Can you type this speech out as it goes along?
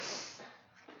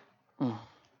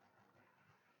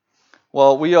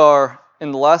Well, we are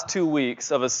in the last 2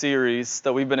 weeks of a series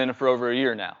that we've been in for over a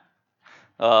year now.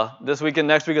 This week and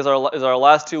next week is our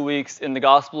last 2 weeks in the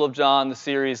Gospel of John, the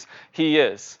series He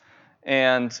Is.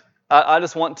 And I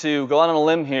just want to go out on a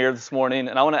limb here this morning,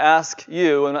 and I want to ask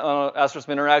you, and I want to ask for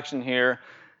some interaction here,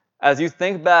 as you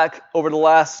think back over the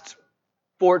last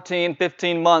 14,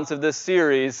 15 months of this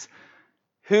series,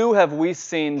 who have we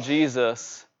seen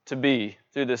Jesus to be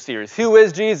through this series? Who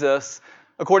is Jesus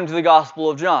according to the Gospel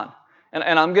of John?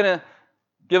 And I'm going to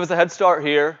give us a head start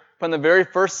here from the very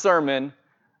first sermon,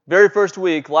 very first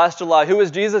week, last July. Who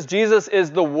is Jesus? Jesus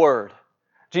is the Word.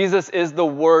 Jesus is the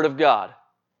Word of God.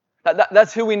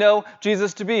 That's who we know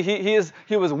Jesus to be.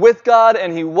 He was with God,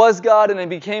 and He was God, and He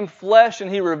became flesh,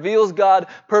 and He reveals God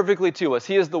perfectly to us.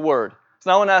 He is the Word. So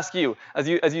now I want to ask you, as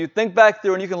you think back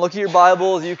through, and you can look at your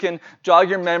Bibles, you can jog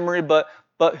your memory, but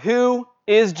who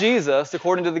is Jesus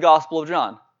according to the Gospel of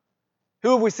John?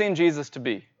 Who have we seen Jesus to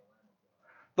be?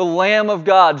 The Lamb of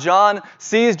God. John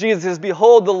sees Jesus as,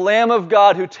 behold, the Lamb of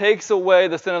God who takes away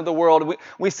the sin of the world.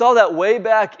 We saw that way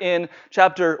back in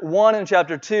chapter 1 and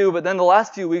chapter 2, but then the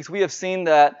last few weeks we have seen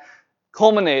that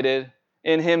culminated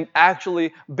in Him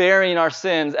actually bearing our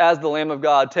sins as the Lamb of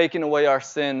God, taking away our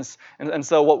sins. And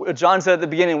so what John said at the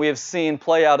beginning, we have seen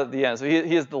play out at the end. So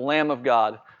He is the Lamb of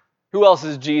God. Who else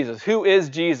is Jesus? Who is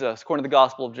Jesus according to the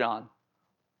Gospel of John?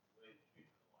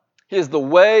 He is the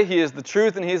way, He is the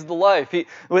truth, and He is the life.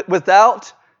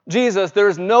 Without Jesus, there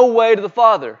is no way to the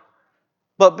Father.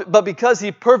 But because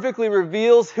He perfectly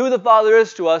reveals who the Father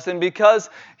is to us, and because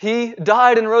He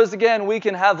died and rose again, we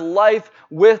can have life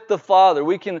with the Father.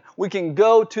 We can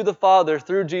go to the Father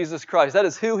through Jesus Christ. That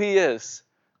is who He is.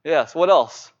 Yes, what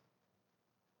else?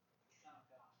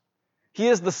 He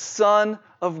is the Son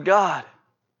of God.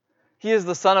 He is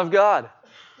the Son of God.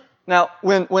 Now,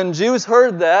 when Jews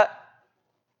heard that,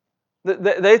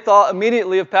 they thought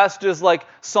immediately of passages like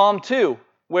Psalm 2,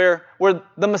 where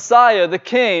the Messiah, the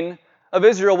King of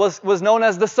Israel, was known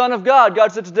as the Son of God.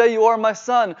 God said, "Today you are my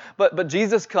Son." But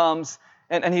Jesus comes,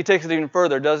 and He takes it even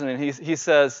further, doesn't He? He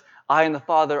says, "I and the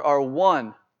Father are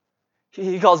one."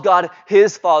 He calls God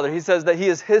His Father. He says that He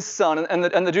is His Son,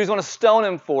 and the Jews want to stone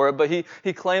Him for it, but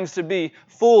He claims to be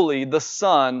fully the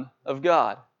Son of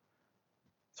God.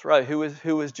 That's right.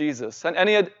 Who is Jesus? And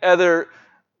any other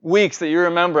weeks that you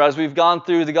remember as we've gone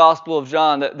through the Gospel of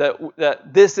John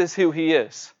that this is who He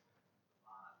is.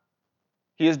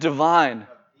 He is divine.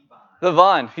 The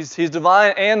vine. He's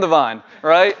divine and the vine,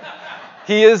 right?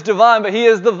 He is divine, but He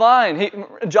is the vine.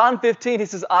 John 15, He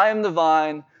says, "I am the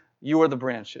vine, you are the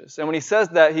branches." And when He says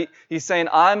that, He's saying,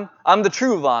 I'm the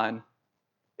true vine.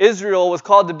 Israel was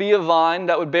called to be a vine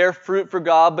that would bear fruit for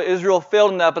God, but Israel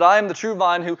failed in that. But I am the true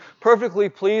vine who perfectly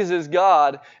pleases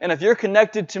God. And if you're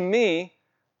connected to me,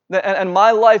 and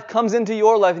my life comes into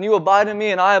your life, and you abide in me,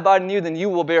 and I abide in you, then you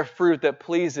will bear fruit that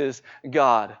pleases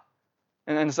God.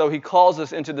 And so He calls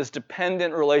us into this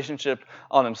dependent relationship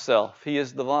on Himself. He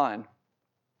is the vine.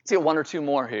 Let's get one or two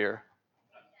more here.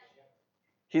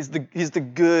 He's the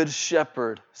good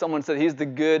shepherd. Someone said He's the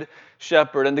good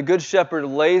shepherd. And the good shepherd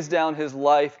lays down His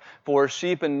life for His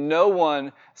sheep, and no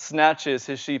one snatches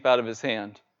His sheep out of His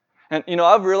hand. And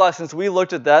I've realized since we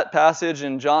looked at that passage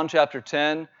in John chapter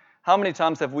 10, how many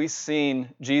times have we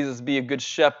seen Jesus be a good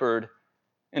shepherd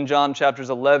in John chapters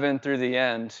 11 through the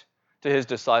end to His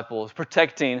disciples,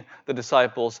 protecting the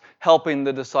disciples, helping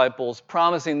the disciples,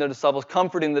 promising the disciples,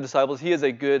 comforting the disciples. He is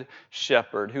a good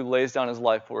shepherd who lays down His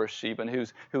life for His sheep and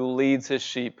who leads His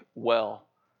sheep well.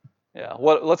 Yeah.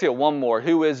 Let's get one more.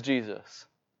 Who is Jesus?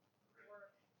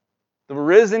 The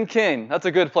risen King. That's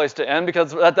a good place to end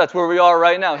because that's where we are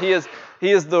right now. He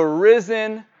is the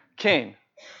risen King.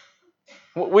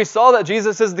 We saw that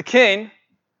Jesus is the King.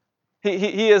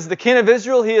 He is the King of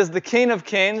Israel. He is the King of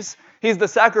kings. He's the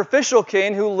sacrificial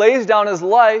King who lays down His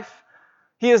life.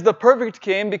 He is the perfect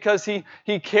King because He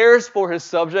cares for His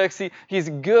subjects. He's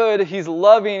good, He's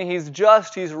loving, He's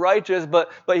just, He's righteous,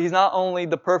 but He's not only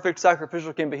the perfect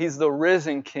sacrificial King, but He's the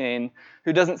risen King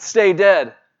who doesn't stay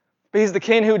dead. But He's the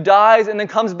King who dies and then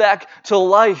comes back to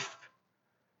life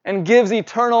and gives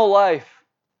eternal life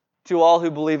to all who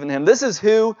believe in Him. This is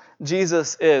who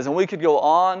Jesus is. And we could go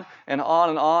on and on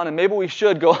and on, and maybe we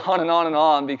should go on and on and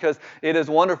on because it is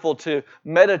wonderful to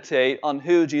meditate on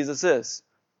who Jesus is.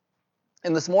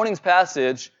 In this morning's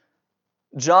passage,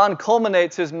 John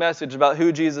culminates his message about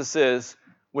who Jesus is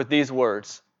with these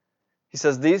words. He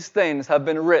says, "These things have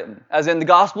been written," as in the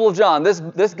Gospel of John.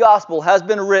 This Gospel has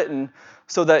been written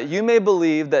so that you may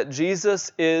believe that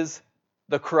Jesus is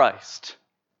the Christ,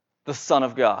 the Son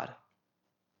of God.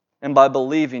 And by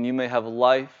believing, you may have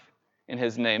life in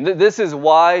His name. This is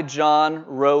why John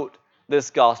wrote this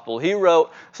gospel. He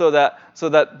wrote so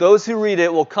that those who read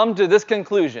it will come to this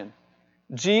conclusion: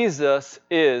 Jesus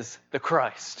is the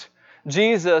Christ.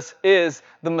 Jesus is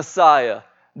the Messiah.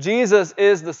 Jesus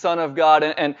is the Son of God.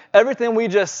 And everything we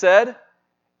just said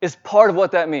is part of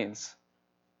what that means.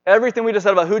 Everything we just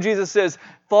said about who Jesus is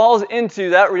falls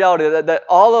into that reality, that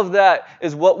all of that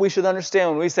is what we should understand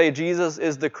when we say Jesus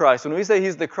is the Christ. When we say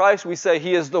He's the Christ, we say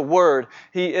He is the Word.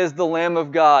 He is the Lamb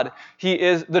of God. He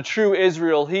is the true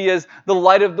Israel. He is the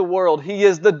light of the world. He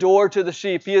is the door to the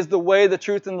sheep. He is the way, the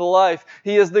truth, and the life.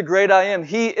 He is the great I am.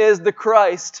 He is the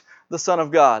Christ, the Son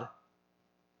of God.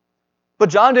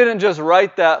 But John didn't just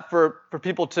write that for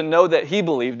people to know that he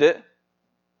believed it.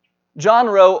 John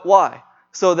wrote, why?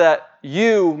 So that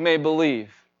you may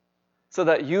believe. So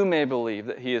that you may believe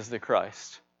that He is the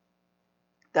Christ.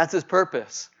 That's his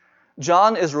purpose.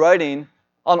 John is writing,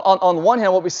 on one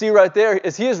hand, what we see right there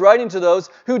is he is writing to those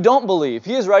who don't believe.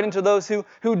 He is writing to those who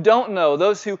don't know,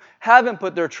 those who haven't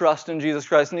put their trust in Jesus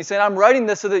Christ. And he's saying, I'm writing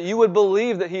this so that you would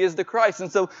believe that He is the Christ.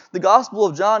 And so the Gospel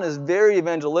of John is very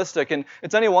evangelistic. And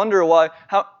it's any wonder why,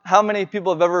 how many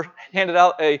people have ever handed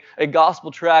out a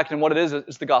gospel tract, and what it is,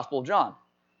 it's the Gospel of John.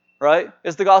 Right?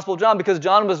 It's the Gospel of John because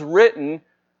John was written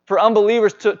for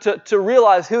unbelievers to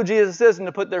realize who Jesus is and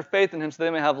to put their faith in Him so they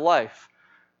may have life.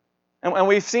 And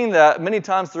we've seen that many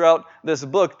times throughout this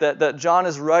book, that John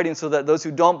is writing so that those who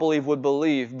don't believe would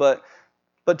believe. But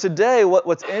today,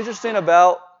 what's interesting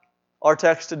about our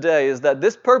text today is that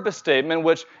this purpose statement,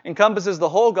 which encompasses the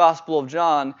whole Gospel of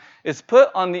John, is put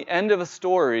on the end of a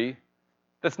story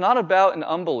that's not about an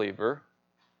unbeliever,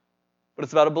 but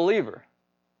it's about a believer.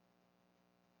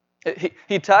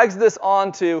 He tags this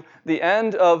on to the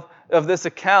end of this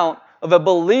account of a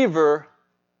believer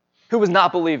who was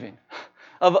not believing,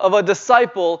 of a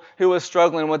disciple who was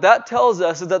struggling. What that tells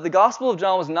us is that the Gospel of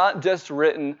John was not just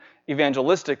written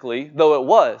evangelistically, though it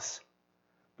was,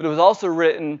 but it was also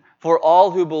written for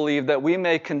all who believe, that we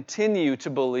may continue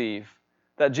to believe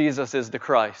that Jesus is the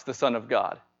Christ, the Son of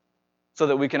God, so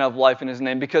that we can have life in His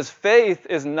name. Because faith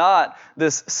is not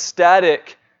this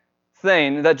static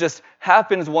thing that just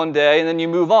happens one day and then you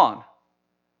move on.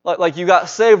 Like you got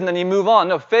saved and then you move on.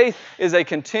 No, faith is a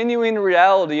continuing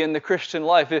reality in the Christian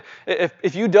life.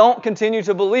 If you don't continue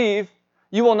to believe,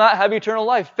 you will not have eternal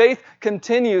life. Faith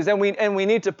continues, and we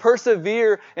need to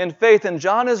persevere in faith. And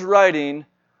John is writing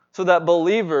so that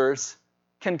believers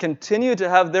can continue to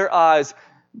have their eyes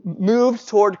moved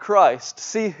toward Christ,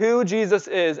 see who Jesus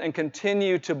is, and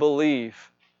continue to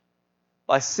believe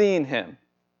by seeing Him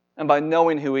and by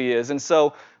knowing who He is. And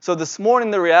so this morning,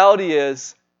 the reality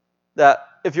is that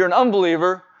if you're an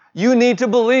unbeliever, you need to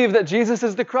believe that Jesus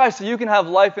is the Christ so you can have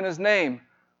life in His name.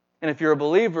 And if you're a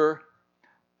believer,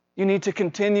 you need to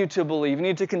continue to believe. You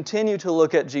need to continue to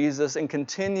look at Jesus and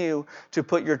continue to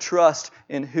put your trust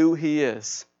in who He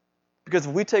is. Because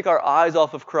if we take our eyes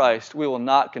off of Christ, we will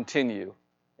not continue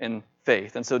in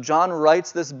faith. And so John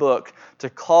writes this book to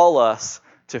call us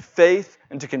to faith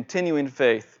and to continuing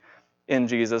faith in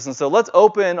Jesus. And so let's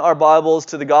open our Bibles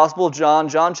to the Gospel of John,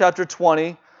 John chapter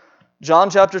 20.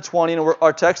 John chapter 20, and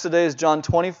our text today is John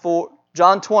 20,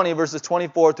 verses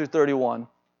 24 through 31.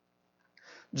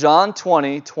 John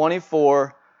 20,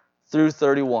 24 through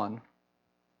 31.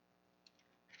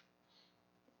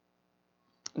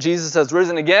 Jesus has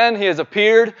risen again. He has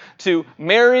appeared to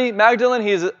Mary Magdalene.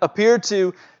 He has appeared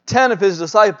to 10 of His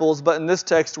disciples, but in this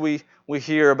text we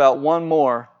hear about one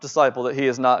more disciple that He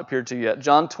has not appeared to yet.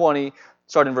 John 20,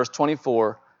 starting in verse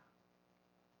 24.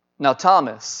 Now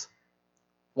Thomas,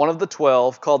 one of the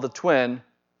 12, called the twin,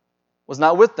 was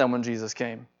not with them when Jesus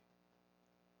came.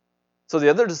 So the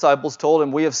other disciples told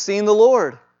Him, "We have seen the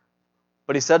Lord."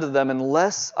 But He said to them,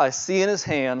 "Unless I see in His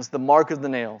hands the mark of the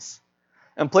nails,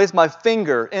 and place my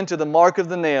finger into the mark of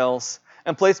the nails,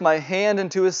 and place my hand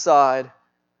into His side,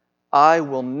 I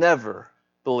will never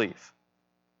believe."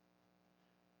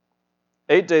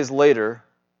 8 days later,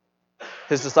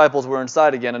 His disciples were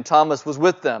inside again, and Thomas was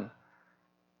with them.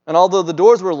 And although the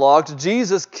doors were locked,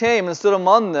 Jesus came and stood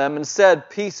among them and said,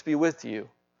 "Peace be with you."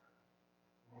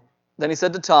 Then He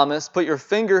said to Thomas, "Put your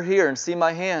finger here and see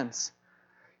my hands,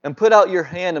 and put out your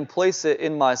hand and place it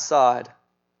in my side.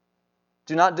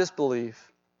 Do not disbelieve,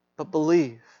 but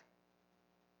believe."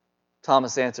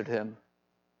 Thomas answered Him,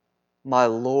 "My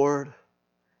Lord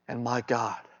and my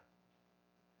God."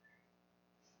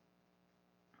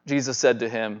 Jesus said to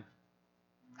him,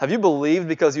 "Have you believed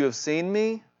because you have seen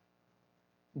me?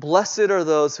 Blessed are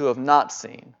those who have not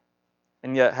seen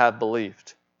and yet have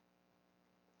believed."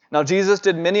 Now Jesus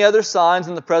did many other signs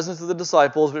in the presence of the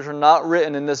disciples, which are not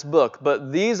written in this book,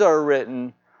 but these are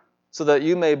written so that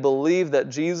you may believe that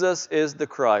Jesus is the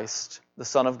Christ, the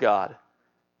Son of God,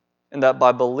 and that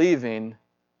by believing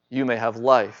you may have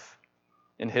life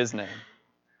in His name.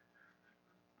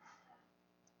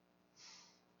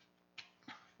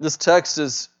 This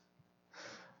text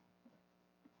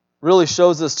really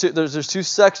shows us there's two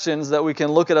sections that we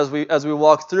can look at as we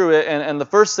walk through it, and the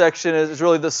first section is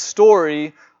really the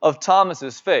story of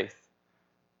Thomas's faith.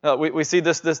 We see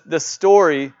this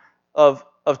story of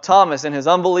Thomas and his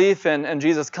unbelief, and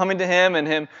Jesus coming to him, and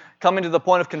him coming to the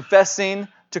point of confessing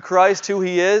to Christ who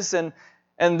He is, and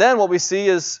then what we see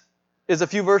is a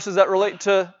few verses that relate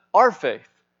to our faith.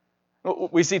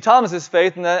 We see Thomas's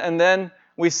faith, and then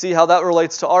we see how that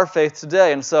relates to our faith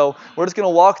today. And so we're just going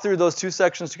to walk through those two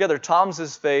sections together,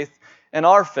 Thomas's faith and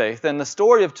our faith. And the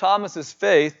story of Thomas's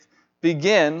faith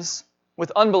begins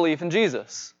with unbelief in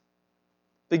Jesus.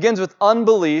 Begins with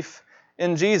unbelief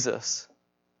in Jesus.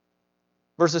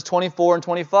 Verses 24 and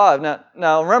 25.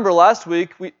 Now remember last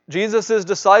week, Jesus'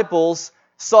 disciples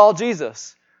saw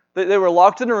Jesus. They were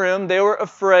locked in a room. They were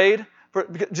afraid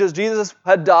because Jesus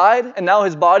had died and now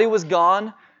His body was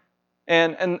gone.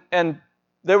 And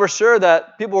they were sure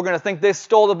that people were going to think they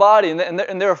stole the body, and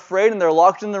they're afraid, and they're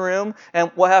locked in the room. And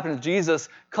what happens? Jesus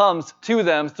comes to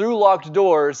them through locked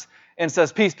doors and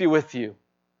says, "Peace be with you."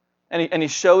 And He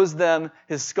shows them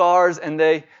His scars, and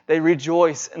they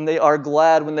rejoice, and they are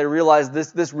glad when they realize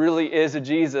this really is a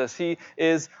Jesus. He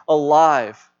is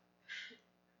alive.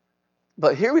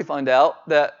 But here we find out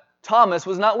that Thomas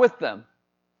was not with them.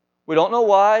 We don't know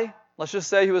why. Let's just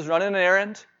say he was running an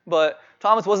errand, but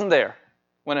Thomas wasn't there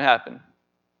when it happened.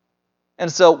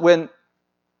 And so when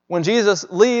Jesus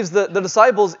leaves, the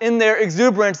disciples in their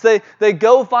exuberance, they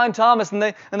go find Thomas and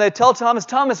they tell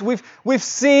Thomas, we've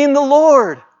seen the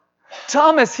Lord.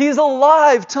 Thomas, He's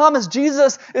alive. Thomas,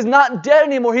 Jesus is not dead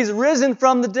anymore. He's risen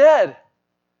from the dead.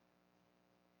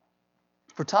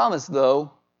 For Thomas,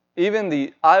 though, even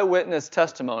the eyewitness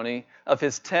testimony of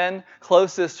his 10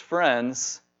 closest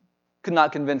friends could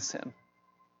not convince him.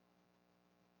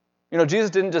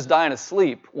 Jesus didn't just die in his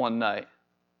sleep one night.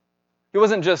 He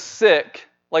wasn't just sick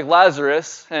like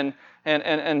Lazarus and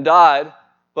died,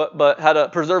 but had a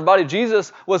preserved body.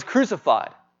 Jesus was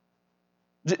crucified.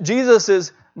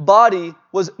 Jesus' body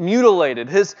was mutilated.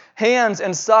 His hands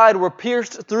and side were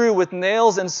pierced through with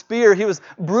nails and spear. He was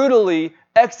brutally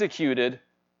executed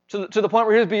to the point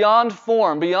where He was beyond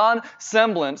form, beyond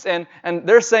semblance. And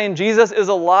they're saying Jesus is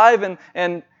alive,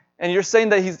 and you're saying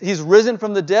that he's risen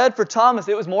from the dead. For Thomas,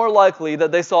 it was more likely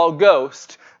that they saw a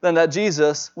ghost than that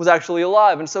Jesus was actually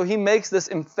alive. And so he makes this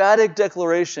emphatic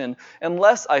declaration,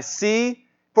 unless I see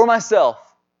for myself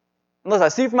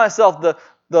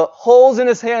the holes in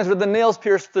His hands where the nails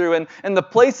pierced through, and the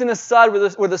place in His side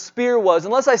where the spear was,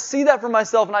 unless I see that for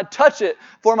myself and I touch it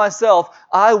for myself,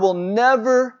 I will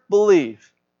never believe.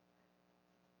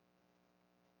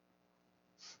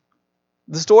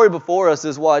 The story before us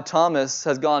is why Thomas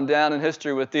has gone down in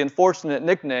history with the unfortunate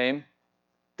nickname,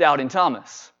 Doubting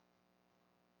Thomas.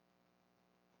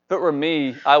 If it were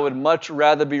me, I would much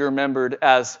rather be remembered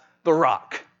as the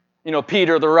Rock.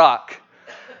 Peter the Rock.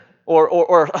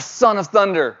 Or a son of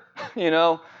thunder,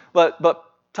 But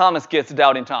Thomas gets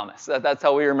Doubting Thomas. That's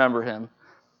how we remember him.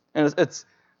 And it's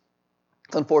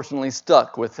unfortunately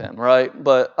stuck with him, right?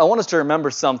 But I want us to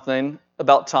remember something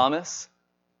about Thomas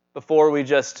before we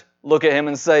just look at him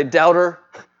and say, doubter.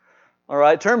 All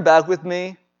right, turn back with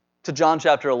me to John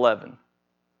chapter 11.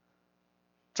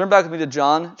 Turn back with me to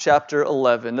John chapter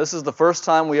 11. This is the first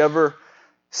time we ever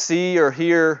see or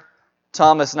hear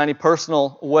Thomas in any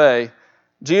personal way.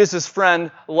 Jesus'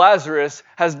 friend Lazarus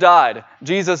has died.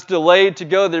 Jesus delayed to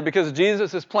go there because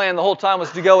Jesus' plan the whole time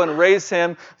was to go and raise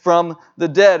him from the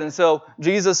dead. And so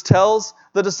Jesus tells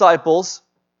the disciples,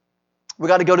 we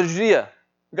got to go to Judea.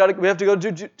 We have to go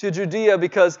to Judea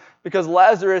because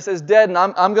Lazarus is dead and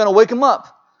I'm going to wake him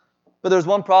up. But there's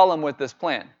one problem with this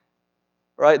plan.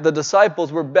 Right? The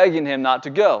disciples were begging him not to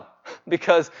go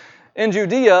because in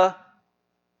Judea,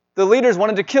 the leaders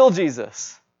wanted to kill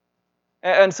Jesus.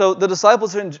 And so the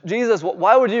disciples said, Jesus,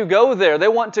 why would you go there? They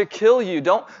want to kill you.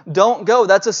 Don't go.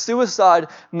 That's a suicide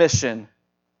mission.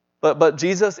 But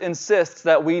Jesus insists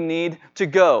that we need to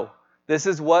go. This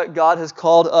is what God has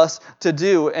called us to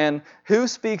do. And who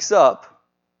speaks up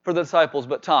for the disciples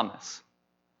but Thomas?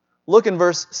 Look in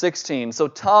verse 16. So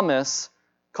Thomas,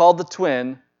 called the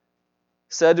twin,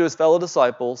 said to his fellow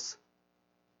disciples,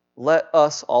 let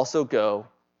us also go,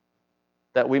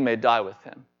 that we may die with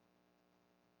him.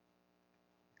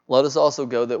 Let us also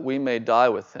go, that we may die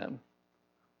with him.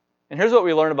 And here's what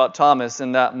we learn about Thomas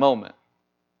in that moment.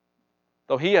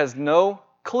 Though he has no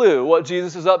clue what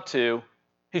Jesus is up to,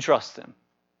 he trusts him.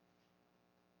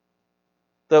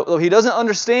 Though he doesn't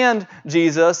understand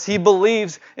Jesus, he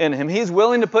believes in him. He's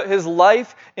willing to put his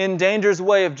life in danger's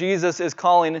way if Jesus is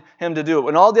calling him to do it.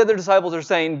 When all the other disciples are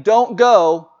saying, don't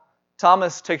go,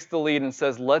 Thomas takes the lead and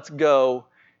says, let's go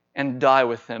and die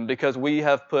with him because we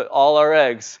have put all our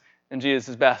eggs in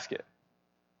Jesus' basket.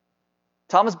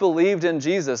 Thomas believed in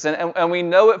Jesus, and we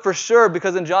know it for sure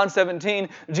because in John 17,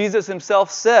 Jesus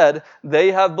himself said,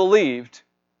 they have believed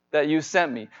that you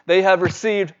sent me. They have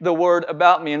received the word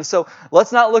about me. And so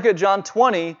let's not look at John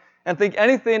 20 and think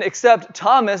anything except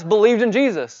Thomas believed in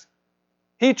Jesus.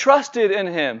 He trusted in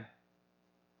him.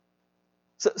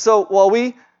 So while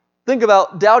we think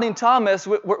about doubting Thomas,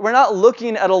 we're not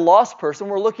looking at a lost person,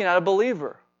 we're looking at a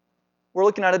believer. We're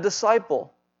looking at a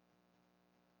disciple.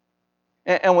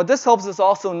 And what this helps us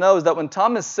also know is that when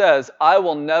Thomas says, I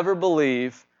will never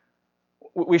believe,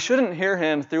 we shouldn't hear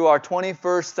him through our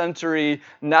 21st century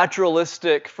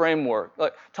naturalistic framework.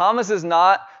 Like, Thomas has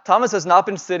not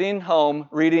been sitting home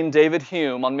reading David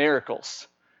Hume on miracles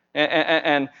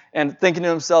and thinking to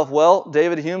himself, well,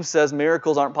 David Hume says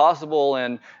miracles aren't possible,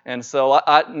 and so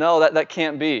I no, that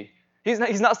can't be. He's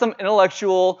not some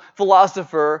intellectual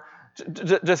philosopher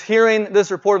just hearing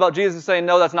this report about Jesus and saying,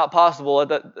 no, that's not possible.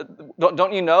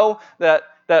 Don't you know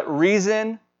that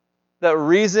reason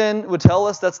would tell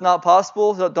us that's not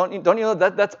possible? So don't you know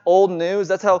that's old news?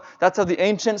 That's how the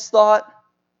ancients thought?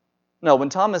 No, when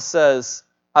Thomas says,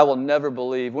 I will never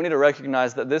believe, we need to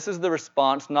recognize that this is the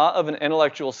response not of an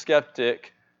intellectual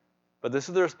skeptic, but this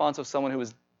is the response of someone who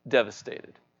is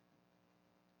devastated.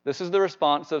 This is the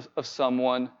response of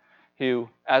someone who,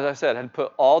 as I said, had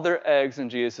put all their eggs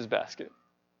in Jesus' basket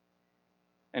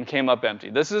and came up empty.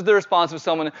 This is the response of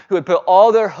someone who had put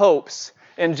all their hopes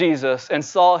in Jesus and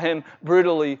saw him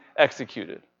brutally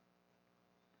executed.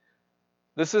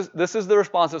 This is the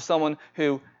response of someone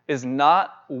who is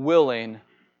not willing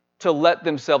to let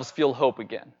themselves feel hope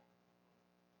again.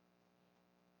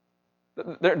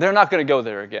 They're not going to go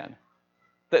there again.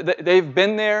 They've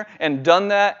been there and done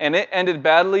that, and it ended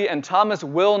badly, and Thomas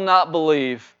will not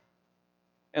believe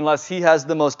unless he has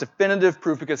the most definitive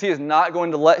proof, because he is not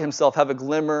going to let himself have a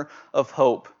glimmer of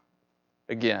hope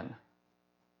again.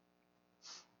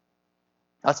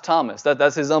 That's Thomas.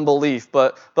 That's his unbelief.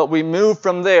 But we move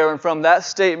from there and from that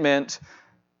statement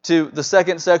to the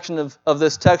second section of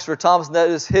this text for Thomas, and that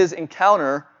is his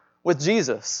encounter with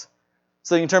Jesus.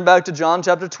 So you can turn back to John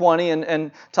chapter 20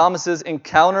 and Thomas's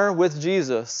encounter with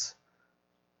Jesus.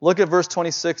 Look at verse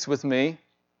 26 with me.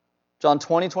 John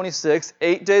 20:26.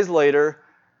 8 days later,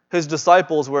 his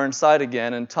disciples were inside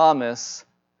again, and Thomas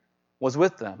was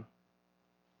with them.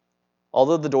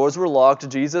 Although the doors were locked,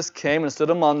 Jesus came and stood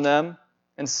among them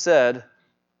and said,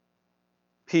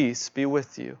 "Peace be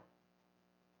with you."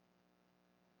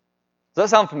 Does that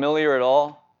sound familiar at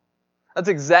all? That's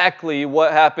exactly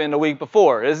what happened a week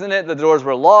before, isn't it? The doors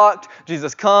were locked,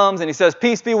 Jesus comes and he says,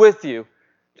 "Peace be with you."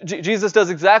 Jesus does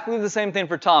exactly the same thing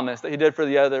for Thomas that he did for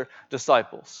the other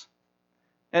disciples.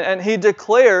 And he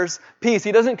declares peace.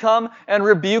 He doesn't come and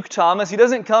rebuke Thomas. He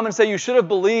doesn't come and say, "You should have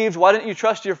believed. Why didn't you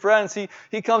trust your friends?"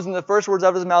 He comes and the first words out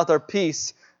of his mouth are,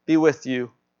 "Peace be with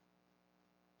you."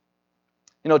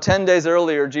 10 days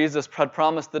earlier, Jesus had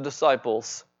promised the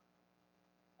disciples,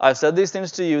 "I've said these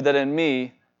things to you that in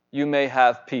me you may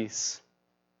have peace.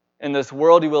 In this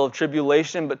world you will have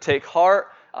tribulation, but take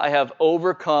heart, I have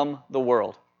overcome the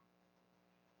world."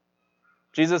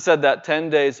 Jesus said that 10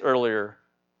 days earlier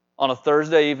on a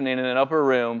Thursday evening in an upper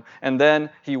room, and then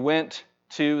he went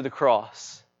to the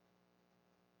cross.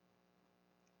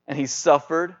 And he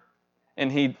suffered,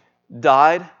 and he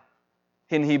died,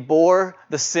 and he bore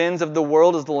the sins of the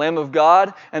world as the Lamb of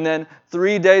God, and then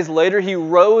 3 days later he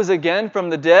rose again from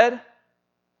the dead.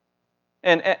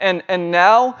 And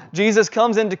now Jesus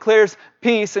comes and declares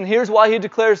peace, and here's why he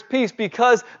declares peace: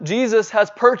 because Jesus has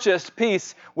purchased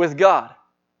peace with God.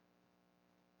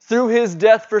 Through his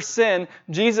death for sin,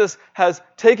 Jesus has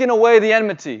taken away the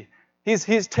enmity.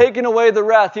 He's taken away the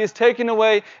wrath. He's taken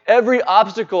away every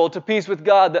obstacle to peace with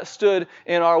God that stood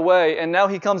in our way. And now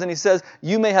he comes and he says,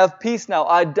 "You may have peace now.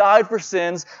 I died for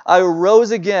sins. I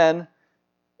rose again.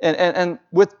 And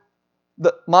with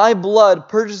my blood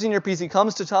purchasing your peace," he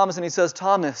comes to Thomas and he says,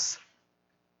 "Thomas,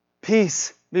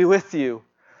 peace be with you.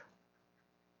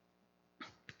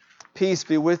 Peace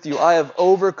be with you. I have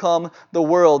overcome the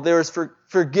world. There is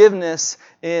forgiveness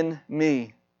in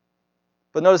me."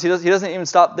 But notice he doesn't even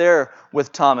stop there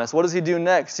with Thomas. What does he do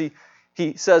next?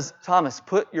 He says, "Thomas,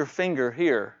 put your finger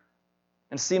here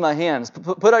and see my hands.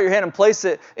 Put out your hand and place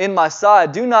it in my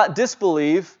side. Do not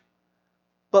disbelieve,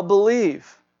 but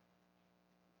believe."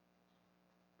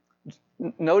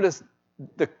 Notice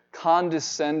the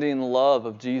condescending love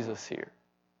of Jesus here.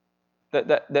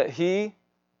 that he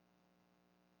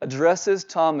addresses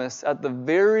Thomas at the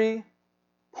very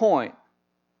point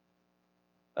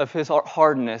of his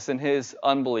hardness and his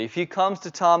unbelief. He comes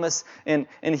to Thomas and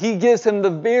he gives him the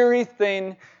very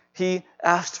thing he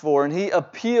asked for, and he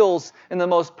appeals in the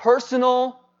most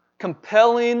personal,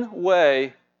 compelling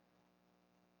way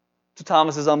to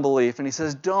Thomas's unbelief. And he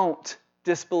says, don't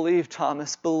disbelieve,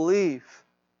 Thomas. Believe.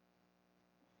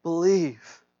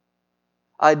 Believe.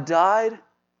 I died,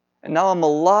 and now I'm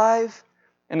alive,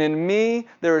 and in me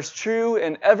there is true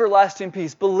and everlasting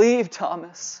peace. Believe,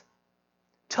 Thomas.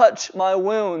 Touch my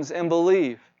wounds and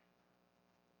believe.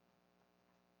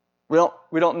 We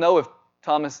don't know if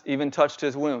Thomas even touched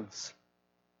his wounds.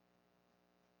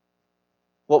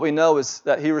 What we know is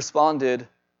that he responded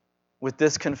with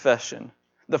this confession.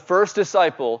 The first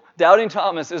disciple, doubting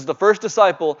Thomas, is the first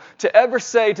disciple to ever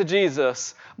say to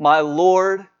Jesus, my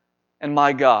Lord and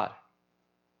my God.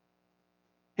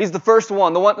 He's the first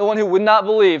one, the one who would not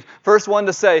believe, first one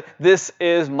to say, this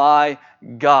is my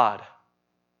God.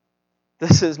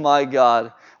 This is my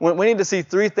God. We need to see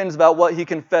three things about what he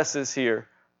confesses here.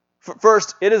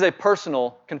 First, it is a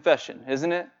personal confession,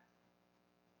 isn't it?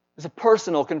 It's a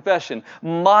personal confession.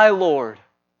 My Lord,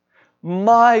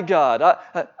 my God.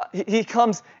 He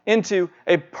comes into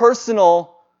a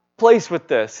personal place with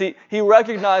this. He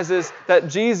recognizes that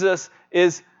Jesus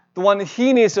is the one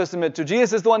he needs to submit to.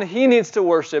 Jesus is the one he needs to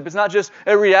worship. It's not just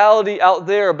a reality out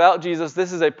there about Jesus.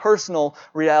 This is a personal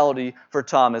reality for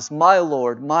Thomas. My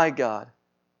Lord, my God.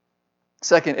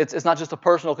 Second, it's not just a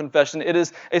personal confession. It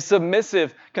is a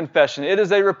submissive confession. It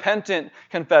is a repentant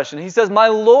confession. He says, my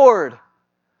Lord,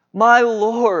 my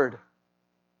Lord.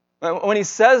 When he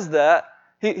says that,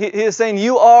 he is saying,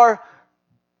 you are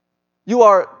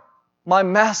my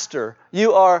master.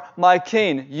 You are my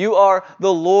king. You are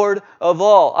the Lord of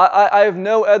all. I have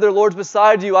no other lords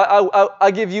beside you. I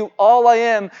give you all I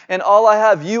am and all I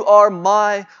have. You are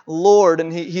my Lord.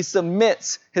 And he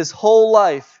submits his whole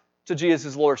life to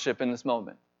Jesus' lordship in this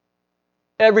moment.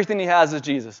 Everything he has is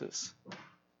Jesus's.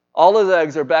 All his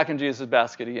eggs are back in Jesus'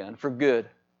 basket again for good.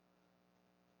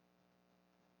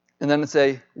 And then it's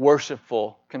a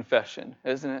worshipful confession,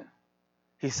 isn't it?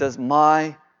 He says,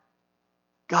 my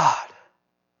God.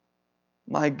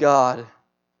 My God.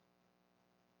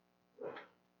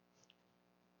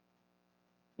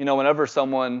 You know, whenever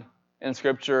someone in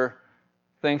Scripture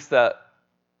thinks that,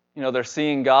 you know, they're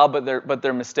seeing God, but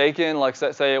they're mistaken, like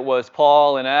say it was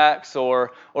Paul in Acts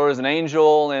or it was an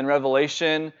angel in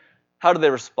Revelation, how do they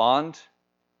respond?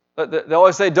 They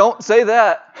always say, don't say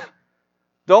that.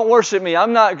 Don't worship me.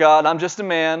 I'm not God. I'm just a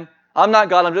man. I'm not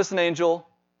God. I'm just an angel.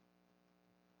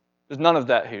 There's none of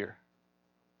that here.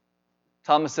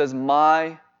 Thomas says,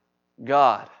 my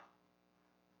God.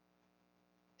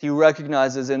 He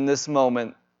recognizes in this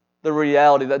moment the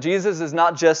reality that Jesus is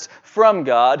not just from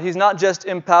God. He's not just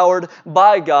empowered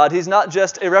by God. He's not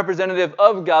just a representative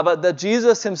of God, but that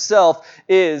Jesus himself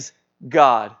is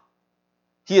God.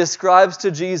 He ascribes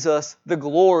to Jesus the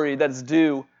glory that is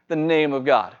due the name of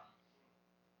God.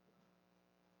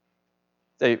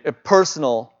 A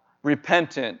personal,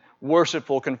 repentant,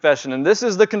 worshipful confession. And this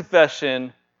is the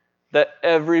confession that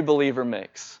every believer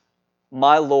makes.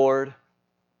 My Lord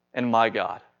and my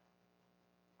God.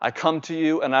 I come to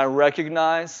you and I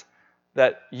recognize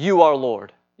that you are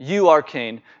Lord, you are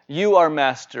King, you are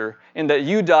Master, and that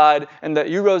you died and that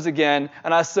you rose again,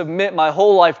 and I submit my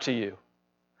whole life to you.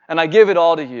 And I give it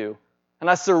all to you. And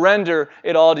I surrender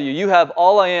it all to you. You have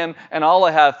all I am and all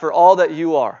I have for all that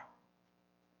you are.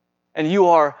 And you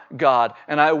are God,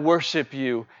 and I worship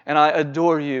you, and I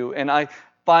adore you, and I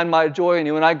find my joy in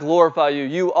you, and I glorify you.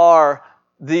 You are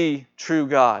the true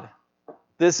God.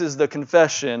 This is the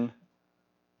confession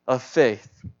of faith.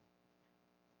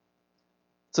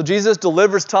 So Jesus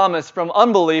delivers Thomas from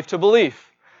unbelief to belief.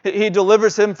 He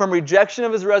delivers him from rejection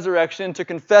of his resurrection to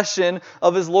confession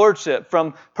of his lordship,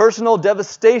 from personal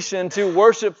devastation to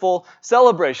worshipful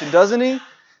celebration, doesn't he?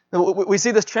 We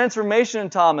see this transformation in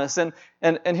Thomas, and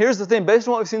here's the thing. Based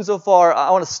on what we've seen so far, I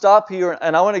want to stop here,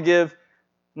 and I want to give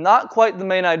not quite the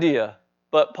main idea,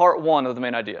 but part one of the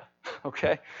main idea.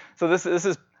 Okay? So this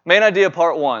is main idea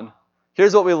part one.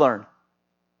 Here's what we learn.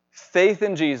 Faith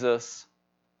in Jesus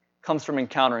comes from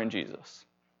encountering Jesus.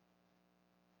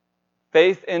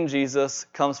 Faith in Jesus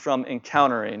comes from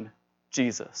encountering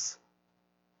Jesus.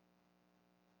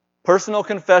 Personal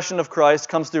confession of Christ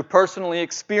comes through personally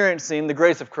experiencing the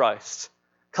grace of Christ,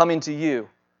 coming to you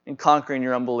and conquering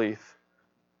your unbelief.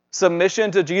 Submission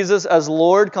to Jesus as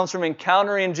Lord comes from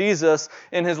encountering Jesus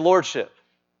in his lordship.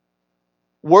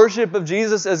 Worship of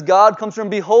Jesus as God comes from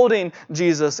beholding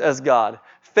Jesus as God.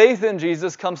 Faith in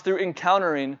Jesus comes through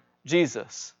encountering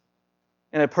Jesus.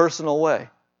 in a personal way.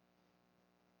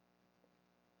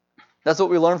 That's what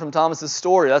we learn from Thomas's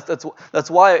story.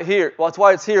 That's why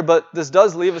it's here. But this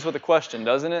does leave us with a question,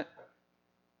 doesn't it?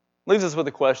 Leaves us with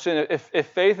a question. If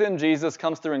faith in Jesus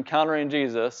comes through encountering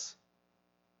Jesus,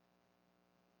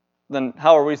 then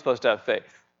how are we supposed to have faith?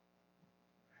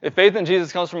 If faith in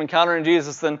Jesus comes from encountering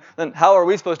Jesus, then how are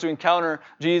we supposed to encounter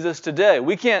Jesus today?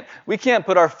 We can't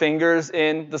put our fingers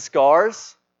in the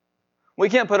scars. We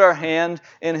can't put our hand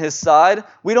in His side.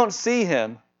 We don't see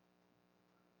Him.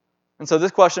 And so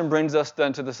this question brings us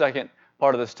then to the second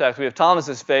part of this text. We have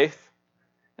Thomas's faith,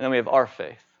 and then we have our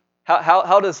faith.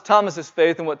 How does Thomas's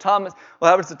faith and what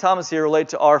happens to Thomas here relate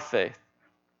to our faith?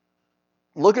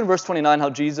 Look in verse 29 how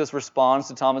Jesus responds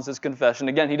to Thomas's confession.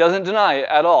 Again, He doesn't deny it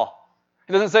at all.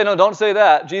 He doesn't say, no, don't say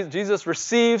that. Jesus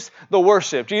receives the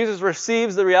worship. Jesus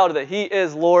receives the reality that He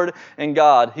is Lord and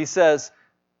God. He says,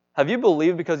 have you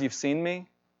believed because you've seen me?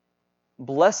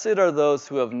 Blessed are those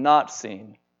who have not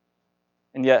seen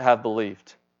and yet have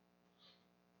believed.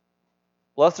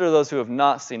 Blessed are those who have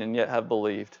not seen and yet have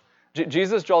believed.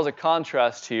 Jesus draws a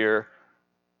contrast here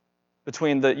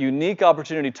between the unique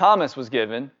opportunity Thomas was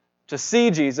given to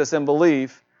see Jesus and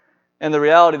believe, and the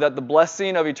reality that the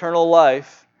blessing of eternal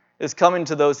life is coming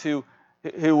to those who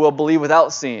will believe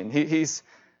without seeing. He's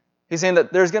saying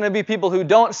that there's going to be people who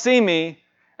don't see me,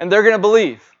 and they're going to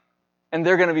believe, and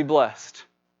they're going to be blessed.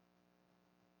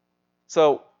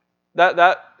 So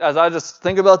that as I just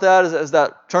think about that, as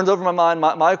that turns over my mind,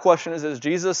 my question is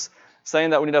Jesus saying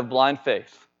that we need to have blind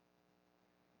faith?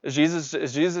 Is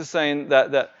Jesus saying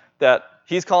that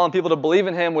He's calling people to believe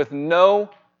in Him with no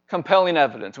compelling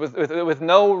evidence, with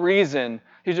no reason?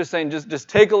 He's just saying, just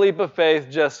take a leap of faith,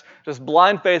 just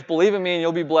blind faith, believe in me and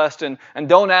you'll be blessed, and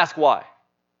don't ask why.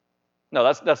 No,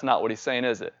 that's not what He's saying,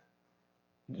 is it?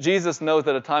 Jesus knows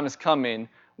that a time is coming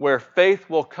where faith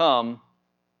will come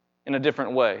in a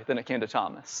different way than it came to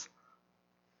Thomas.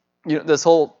 This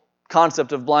whole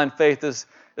concept of blind faith is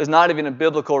not even a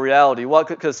biblical reality. Why?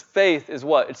 Because faith is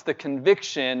what? It's the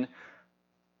conviction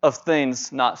of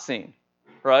things not seen,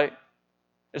 right?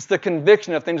 It's the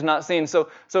conviction of things not seen. So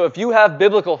if you have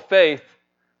biblical faith,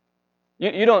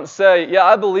 you don't say, yeah,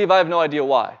 I believe, I have no idea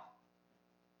why.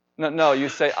 No, you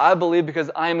say, I believe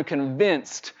because I am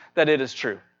convinced that it is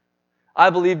true. I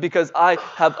believe because I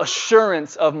have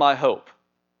assurance of my hope.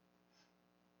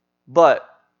 But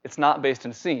it's not based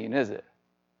in seeing, is it?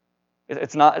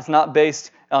 It's not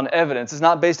based on evidence. It's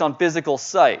not based on physical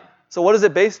sight. So what is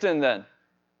it based in then?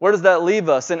 Where does that leave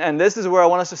us? And this is where I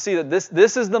want us to see that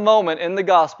this is the moment in the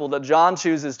gospel that John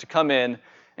chooses to come in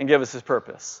and give us his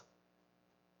purpose.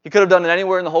 He could have done it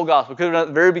anywhere in the whole gospel. He could have done it at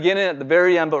the very beginning, at the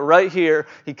very end, but right here,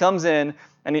 he comes in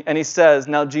and he says,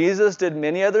 now Jesus did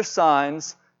many other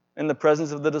signs in the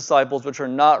presence of the disciples which are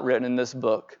not written in this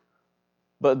book.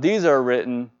 But these are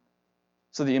written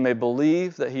so that you may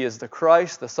believe that He is the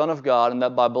Christ, the Son of God, and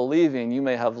that by believing you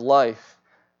may have life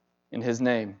in His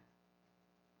name.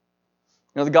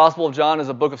 The Gospel of John is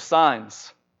a book of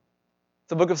signs.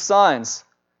 It's a book of signs.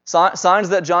 Signs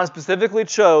that John specifically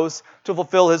chose to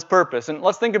fulfill his purpose. And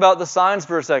let's think about the signs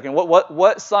for a second.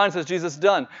 What signs has Jesus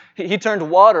done? He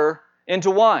turned water into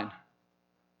wine.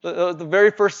 The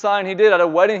very first sign He did at a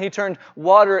wedding, He turned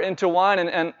water into wine,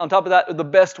 and on top of that, the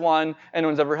best wine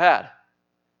anyone's ever had.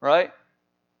 Right?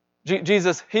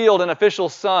 Jesus healed an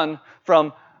official's son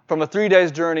from a 3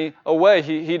 days journey away.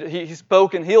 He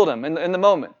spoke and healed him in the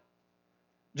moment.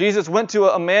 Jesus went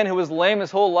to a man who was lame his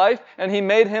whole life, and He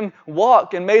made him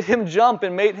walk and made him jump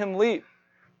and made him leap.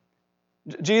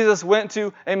 Jesus went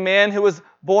to a man who was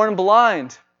born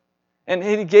blind, and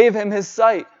He gave him his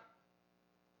sight.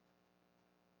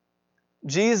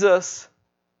 Jesus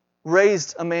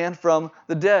raised a man from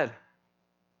the dead.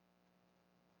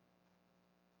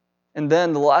 And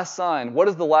then the last sign. What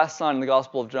is the last sign in the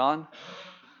Gospel of John?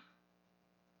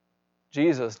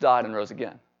 Jesus died and rose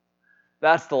again.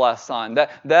 That's the last sign.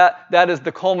 That is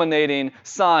the culminating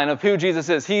sign of who Jesus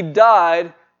is. He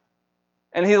died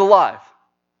and He's alive.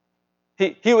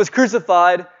 He was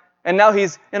crucified and now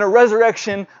He's in a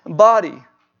resurrection body.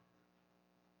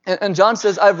 And John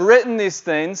says, I've written these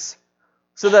things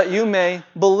so that you may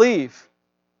believe.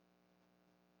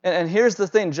 And here's the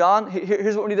thing, John,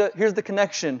 here's what we need to, here's the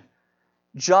connection.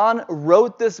 John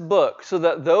wrote this book so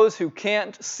that those who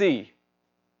can't see,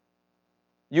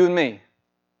 you and me,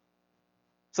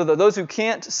 so that those who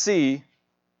can't see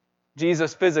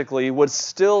Jesus physically would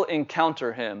still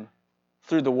encounter Him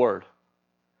through the Word.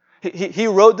 He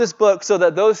wrote this book so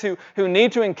that those who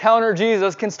need to encounter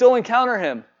Jesus can still encounter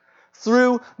Him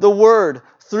through the Word,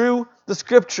 through the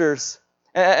Scriptures,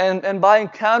 and by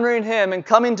encountering Him and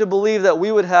coming to believe that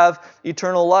we would have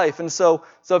eternal life. And so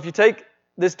if you take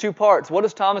these two parts. What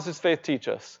does Thomas's faith teach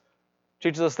us? It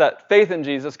teaches us that faith in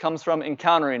Jesus comes from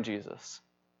encountering Jesus.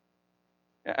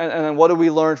 And then what do we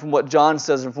learn from what John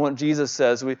says and from what Jesus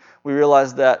says? We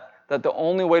realize that the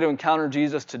only way to encounter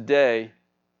Jesus today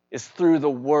is through the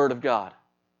Word of God.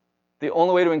 The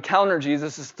only way to encounter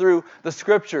Jesus is through the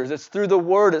Scriptures. It's through the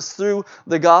Word. It's through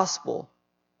the Gospel.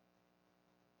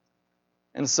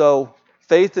 And so,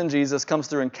 faith in Jesus comes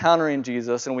through encountering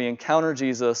Jesus, and we encounter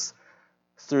Jesus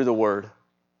through the Word.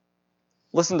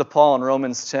 Listen to Paul in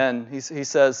Romans 10. He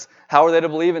says, how are they to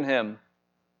believe in Him,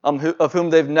 of whom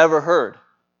they've never heard?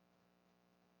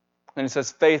 And he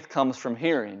says, faith comes from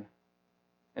hearing,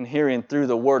 and hearing through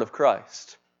the Word of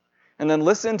Christ. And then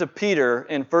listen to Peter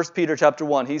in 1 Peter chapter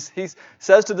 1. He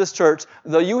says to this church,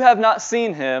 though you have not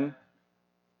seen Him,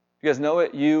 you guys know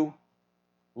it, you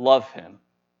love Him.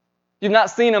 You've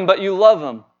not seen Him, but you love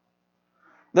Him.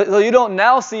 Though you don't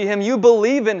now see Him, you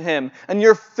believe in Him, and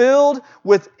you're filled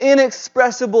with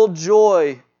inexpressible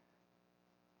joy.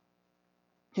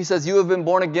 He says, you have been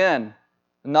born again,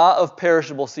 not of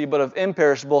perishable seed, but of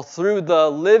imperishable, through the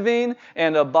living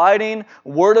and abiding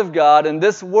Word of God. And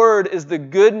this Word is the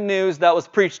good news that was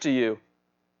preached to you.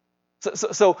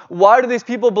 So why do these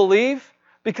people believe?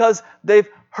 Because they've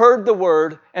heard the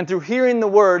Word, and through hearing the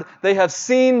Word, they have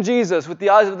seen Jesus with the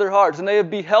eyes of their hearts, and they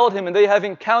have beheld Him, and they have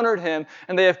encountered Him,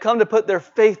 and they have come to put their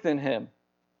faith in Him.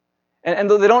 And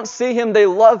though they don't see Him, they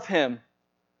love Him.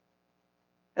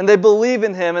 And they believe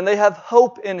in Him, and they have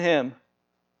hope in Him.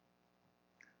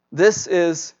 This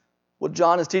is what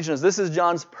John is teaching us. This is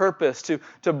John's purpose,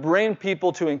 to bring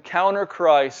people to encounter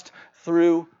Christ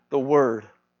through the Word.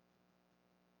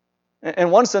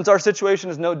 In one sense, our situation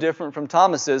is no different from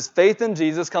Thomas's. Faith in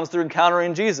Jesus comes through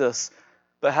encountering Jesus.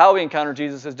 But how we encounter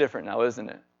Jesus is different now, isn't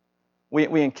it?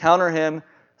 We encounter Him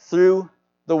through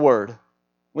the Word.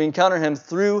 We encounter Him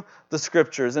through the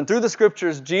Scriptures. And through the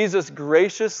Scriptures, Jesus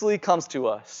graciously comes to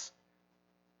us.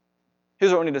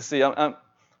 Here's what we need to see.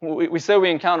 We say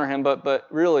we encounter Him, but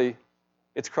really,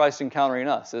 it's Christ encountering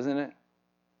us, isn't it?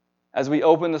 As we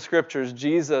open the Scriptures,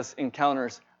 Jesus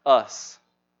encounters us.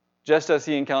 Just as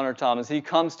He encountered Thomas, He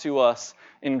comes to us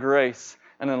in grace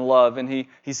and in love, and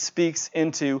He speaks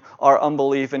into our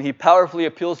unbelief, and He powerfully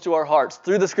appeals to our hearts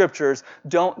through the Scriptures.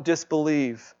 Don't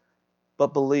disbelieve,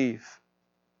 but believe.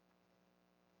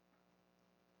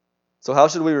 So how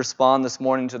should we respond this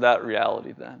morning to that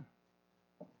reality then?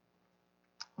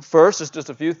 First, just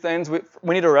a few things. We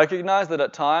need to recognize that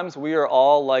at times we are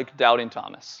all like doubting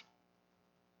Thomas.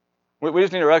 We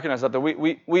just need to recognize that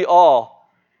we all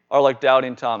are like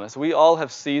doubting Thomas. We all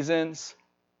have seasons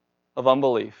of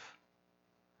unbelief.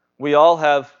 We all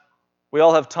have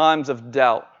times of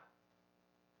doubt.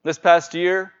 This past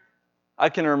year, I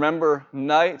can remember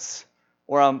nights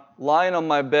where I'm lying on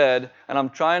my bed and I'm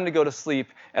trying to go to sleep,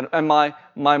 and my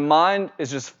mind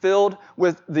is just filled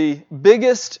with the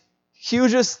biggest,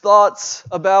 hugest thoughts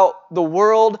about the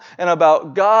world and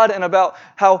about God and about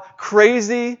how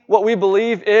crazy what we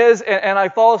believe is, and I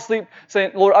fall asleep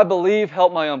saying, Lord, I believe,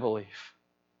 help my unbelief.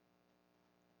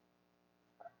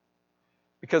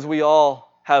 Because we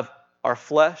all have our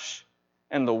flesh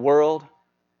and the world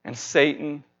and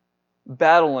Satan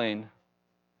battling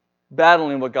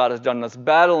what God has done in us,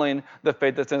 battling the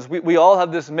faith that's in us. We all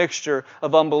have this mixture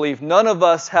of unbelief. None of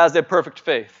us has a perfect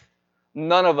faith.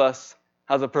 None of us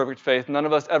has a perfect faith. None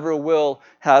of us ever will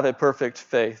have a perfect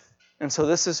faith. And so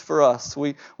this is for us.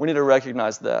 We need to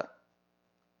recognize that.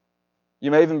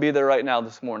 You may even be there right now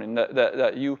this morning,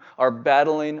 that you are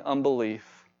battling unbelief.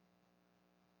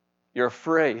 You're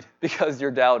afraid because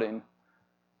you're doubting.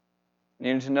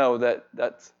 You need to know that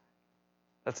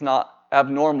that's not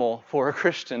abnormal for a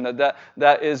Christian,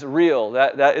 that is real,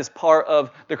 that is part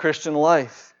of the Christian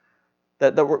life.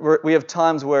 That we have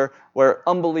times where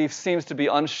unbelief seems to be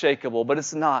unshakable, but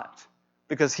it's not.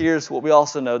 Because here's what we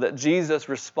also know, that Jesus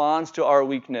responds to our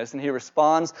weakness, and He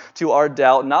responds to our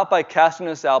doubt, not by casting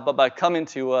us out, but by coming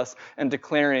to us and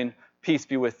declaring, peace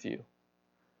be with you.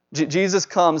 Jesus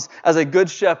comes as a good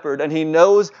shepherd, and He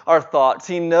knows our thoughts,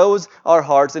 He knows our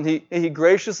hearts, and He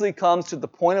graciously comes to the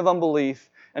point of unbelief,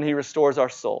 and He restores our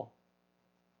soul.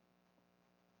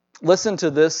 Listen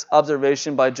to this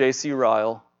observation by J.C.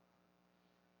 Ryle.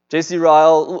 J.C.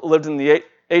 Ryle lived in the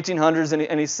 1800s,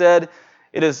 and he said,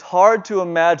 it is hard to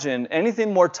imagine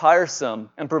anything more tiresome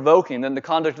and provoking than the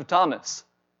conduct of Thomas.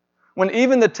 When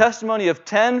even the testimony of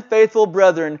 10 faithful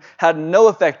brethren had no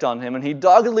effect on him, and he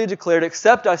doggedly declared,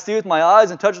 except I see with my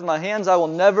eyes and touch with my hands, I will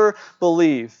never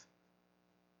believe.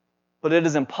 But it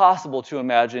is impossible to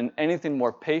imagine anything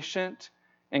more patient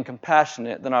and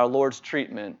compassionate than our Lord's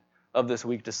treatment of this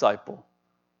weak disciple.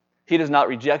 He does not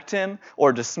reject him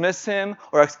or dismiss him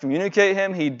or excommunicate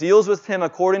him. He deals with him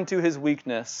according to his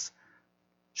weakness.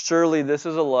 Surely this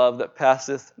is a love that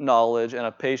passeth knowledge and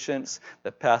a patience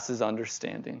that passes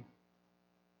understanding.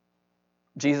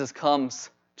 Jesus comes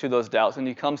to those doubts and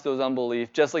he comes to those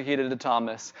unbelief, just like he did to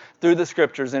Thomas, through the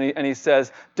scriptures, and he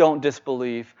says, don't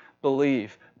disbelieve,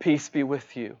 believe, peace be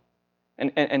with you.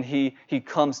 And he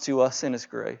comes to us in his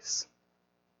grace.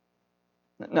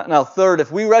 Now, third,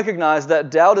 if we recognize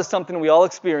that doubt is something we all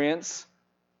experience,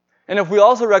 and if we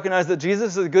also recognize that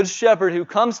Jesus is a good shepherd who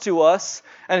comes to us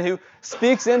and who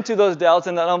speaks into those doubts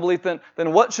and that unbelief, then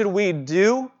what should we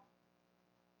do?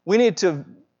 We need to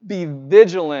be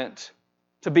vigilant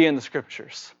to be in the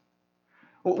Scriptures.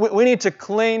 We need to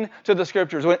cling to the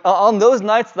Scriptures. On those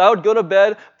nights that I would go to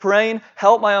bed praying,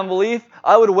 help my unbelief,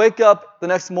 I would wake up the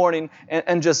next morning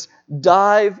and just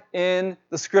dive in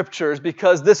the Scriptures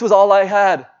because this was all I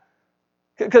had.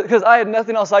 Because I had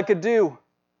nothing else I could do.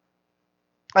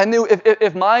 I knew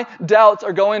if my doubts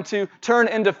are going to turn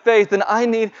into faith, then I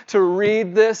need to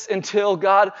read this until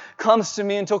God comes to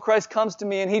me, until Christ comes to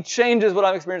me, and He changes what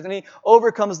I'm experiencing, and He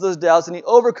overcomes those doubts, and He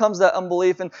overcomes that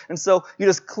unbelief. And so you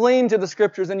just cling to the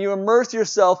Scriptures, and you immerse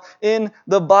yourself in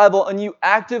the Bible, and you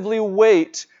actively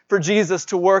wait for Jesus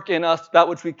to work in us that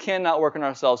which we cannot work in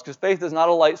ourselves, because faith is not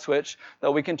a light switch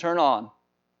that we can turn on.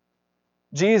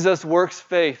 Jesus works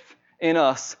faith in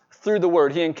us through the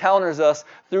Word. He encounters us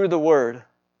through the Word.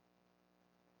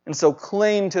 And so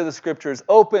cling to the Scriptures,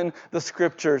 open the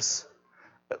Scriptures,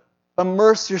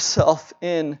 immerse yourself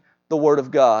in the Word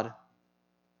of God,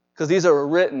 because these are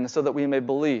written so that we may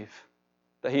believe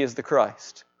that He is the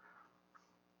Christ.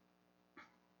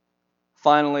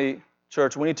 Finally,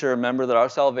 church, we need to remember that our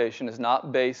salvation is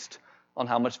not based on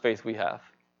how much faith we have.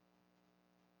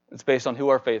 It's based on who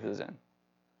our faith is in.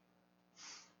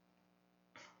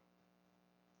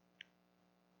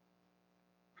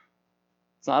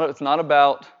 It's not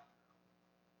about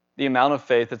the amount of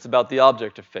faith, it's about the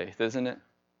object of faith, isn't it?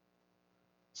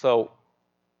 So,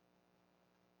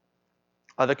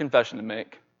 I have a confession to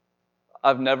make.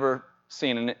 I've never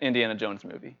seen an Indiana Jones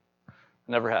movie.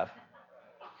 Never have.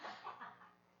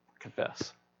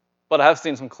 Confess. But I have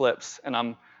seen some clips, and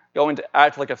I'm going to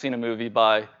act like I've seen a movie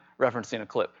by referencing a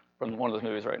clip from one of those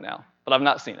movies right now. But I've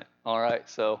not seen it, all right?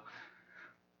 So,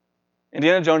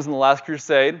 Indiana Jones and the Last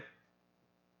Crusade.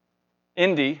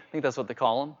 Indy, I think that's what they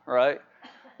call him, right?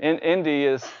 Indy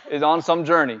is on some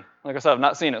journey. Like I said, I've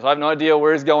not seen it, so I have no idea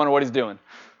where he's going or what he's doing.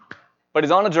 But he's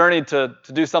on a journey to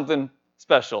do something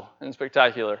special and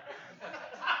spectacular.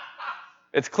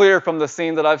 It's clear from the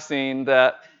scene that I've seen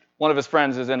that one of his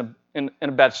friends is in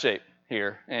a bad shape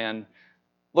here, and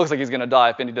looks like he's going to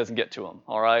die if Indy doesn't get to him.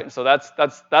 All right, so that's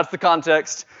the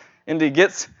context. Indy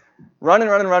gets running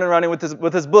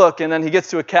with his book, and then he gets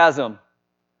to a chasm.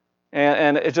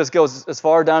 And it just goes as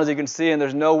far down as you can see, and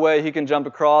there's no way he can jump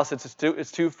across.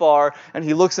 It's too far. And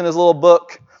he looks in his little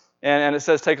book, and it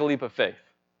says, take a leap of faith.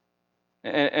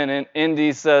 And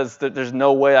Indy says that there's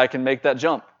no way I can make that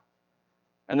jump.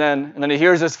 And then he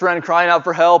hears his friend crying out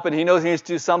for help, and he knows he needs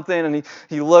to do something, and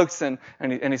he looks, and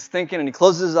he's thinking, and he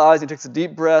closes his eyes, and he takes a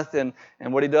deep breath, and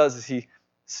what he does is he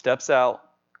steps out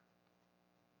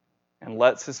and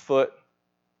lets his foot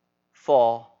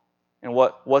fall in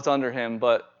what's under him,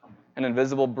 but an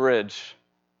invisible bridge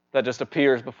that just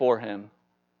appears before him.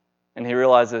 And he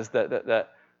realizes that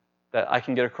I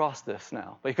can get across this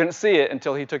now. But he couldn't see it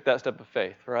until he took that step of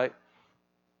faith, right?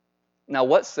 Now,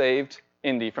 what saved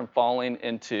Indy from falling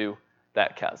into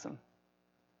that chasm?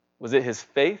 Was it his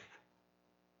faith,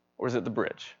 or was it the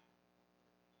bridge?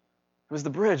 It was the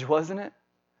bridge, wasn't it?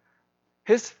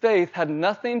 His faith had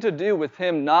nothing to do with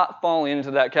him not falling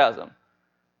into that chasm.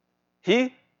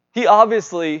 He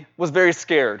obviously was very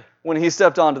scared when he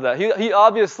stepped onto that. He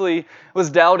obviously was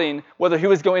doubting whether he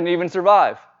was going to even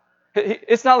survive.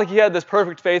 It's not like he had this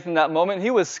perfect faith in that moment.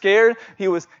 He was scared. He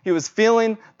was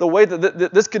feeling the way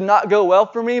that this could not go well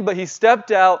for me, but he stepped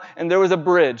out and there was a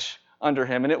bridge under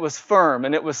him, and it was firm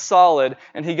and it was solid,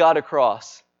 and he got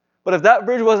across. But if that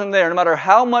bridge wasn't there, no matter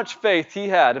how much faith he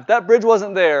had, if that bridge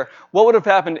wasn't there, what would have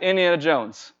happened to Indiana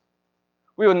Jones?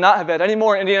 We would not have had any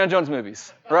more Indiana Jones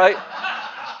movies, right?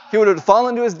 He would have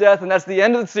fallen to his death, and that's the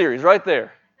end of the series right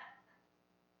there.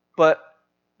 But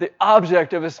the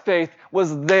object of his faith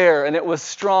was there, and it was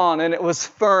strong, and it was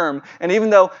firm. And even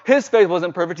though his faith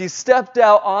wasn't perfect, he stepped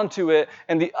out onto it,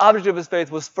 and the object of his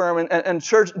faith was firm. And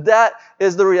church, that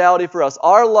is the reality for us.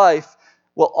 Our life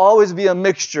will always be a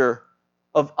mixture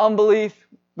of unbelief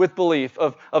with belief,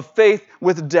 of faith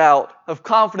with doubt, of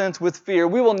confidence with fear.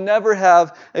 We will never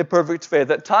have a perfect faith.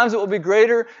 At times it will be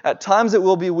greater, at times it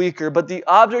will be weaker, but the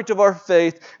object of our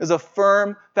faith is a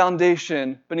firm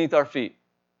foundation beneath our feet.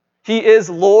 He is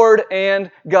Lord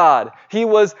and God. He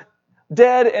was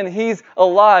dead and He's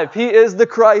alive. He is the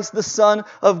Christ, the Son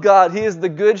of God. He is the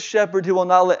good shepherd who will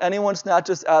not let anyone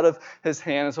snatch us out of His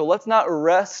hand. And so let's not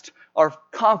rest our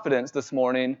confidence this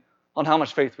morning on how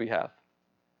much faith we have.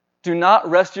 Do not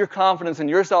rest your confidence in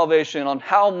your salvation on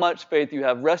how much faith you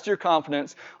have. Rest your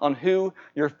confidence on who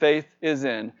your faith is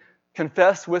in.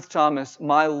 Confess with Thomas,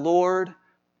 my Lord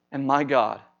and my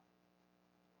God.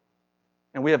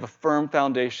 And we have a firm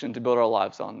foundation to build our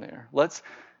lives on there. Let's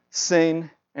sing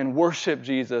and worship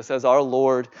Jesus as our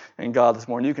Lord and God this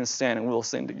morning. You can stand and we'll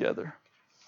sing together.